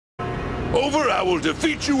Over, I will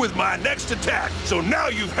defeat you with my next attack. So now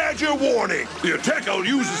you've had your warning. The attack I'll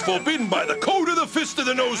use is forbidden by the code of the Fist of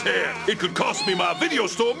the Nose Hair. It could cost me my video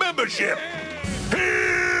store membership.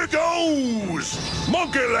 Here goes!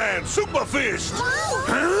 Monkeyland Super Fist!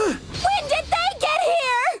 Huh? When did they get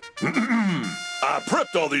here? I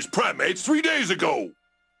prepped all these primates 3 days ago.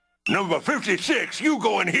 Number 56, you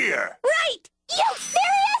go in here. Right! You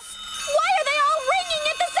serious? Why are they all ringing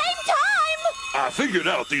at the same time? I figured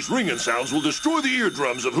out these ringing sounds will destroy the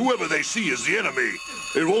eardrums of whoever they see as the enemy.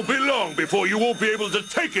 It won't be long before you won't be able to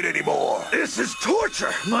take it anymore. This is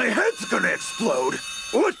torture. My head's gonna explode.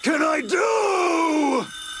 What can I do?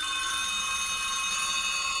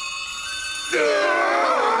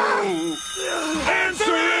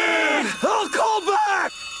 Answer it! I'll call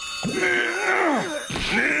back!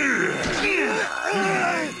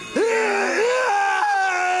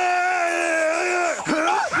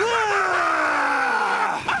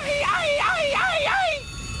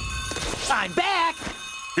 I'm back!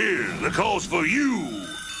 Here, the call's for you.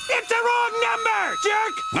 It's the wrong number,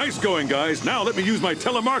 jerk! Nice going, guys. Now let me use my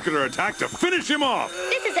telemarketer attack to finish him off.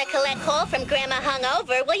 This is a collect call from Grandma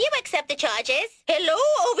Hungover. Will you accept the charges? Hello,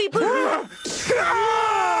 Ovi-Poo.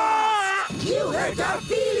 You hurt our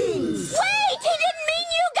feelings! Wait! He didn't mean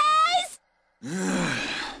you guys!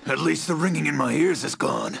 At least the ringing in my ears is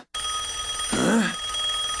gone. Huh?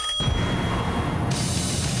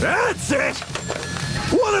 That's it!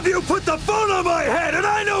 One of you put the phone on my head, and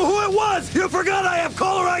I know who it was! You forgot I have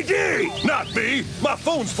caller ID! Not me. My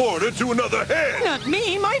phone's forwarded to another head. Not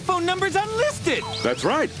me! My phone number's unlisted! That's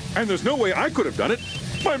right. And there's no way I could have done it.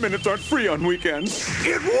 My minutes aren't free on weekends.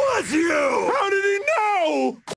 It was you! How did he know?